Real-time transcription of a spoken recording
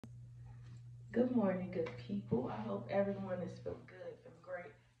Good morning, good people. I hope everyone is feeling good, feeling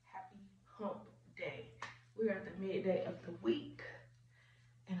great. Happy hump day. We're at the midday of the week.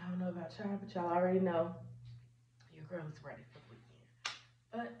 And I don't know about y'all, but y'all already know your girl is ready for the weekend.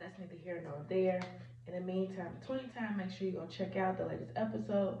 But that's neither here nor there. In the meantime, between time, make sure you go check out the latest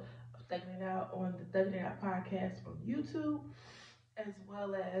episode of Thuggin' It Out on the Thuggin' It Out podcast on YouTube, as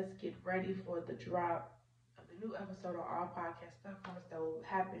well as get ready for the drop of the new episode on all podcast platforms that will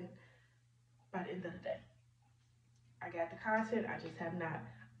happen by the end of the day. I got the content, I just have not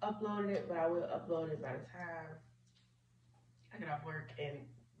uploaded it, but I will upload it by the time I get off work and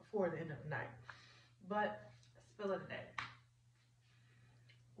before the end of the night. But spill of the day.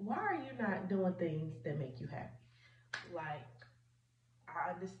 Why are you not doing things that make you happy? Like,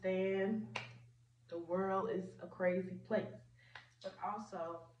 I understand the world is a crazy place, but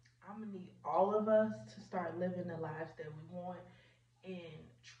also I'm gonna need all of us to start living the lives that we want and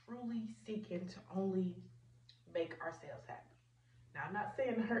truly seeking to only make ourselves happy. Now, I'm not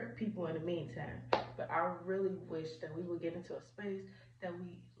saying to hurt people in the meantime, but I really wish that we would get into a space that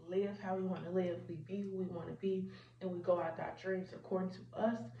we live how we want to live, we be who we want to be, and we go after our dreams according to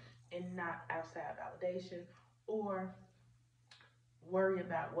us and not outside validation or worry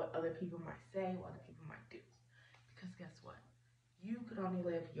about what other people might say, what other people might do. Because guess what? You could only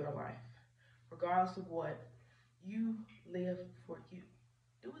live your life. Regardless of what, you live for you.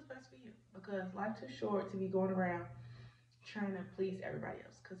 Do what's best for you because life's too short to be going around trying to please everybody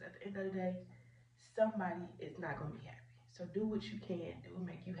else. Because at the end of the day, somebody is not going to be happy. So do what you can, do what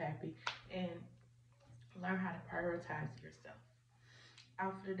make you happy, and learn how to prioritize yourself.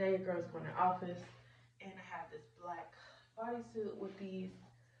 Out for the day, girl's going to office, and I have this black bodysuit with these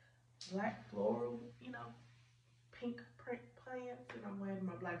black floral, pink print pants, and I'm wearing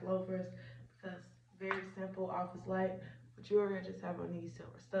my black loafers because very simple, office light. For jewelry, I just have on these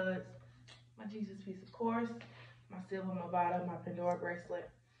silver studs, my Jesus piece, of course, my silver, my bottom, my Pandora bracelet,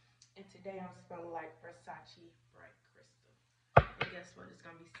 and today I'm smelling like Versace Bright Crystal. And guess what? It's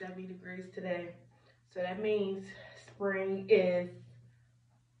gonna be 70 degrees today, so that means spring is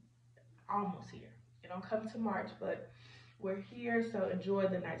almost here. It don't come to March, but we're here, so enjoy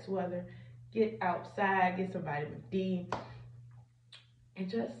the nice weather. Get outside, get some vitamin D, and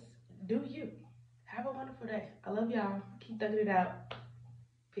just do you. Have a wonderful day. I love y'all. Keep thugging it out.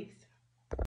 Peace.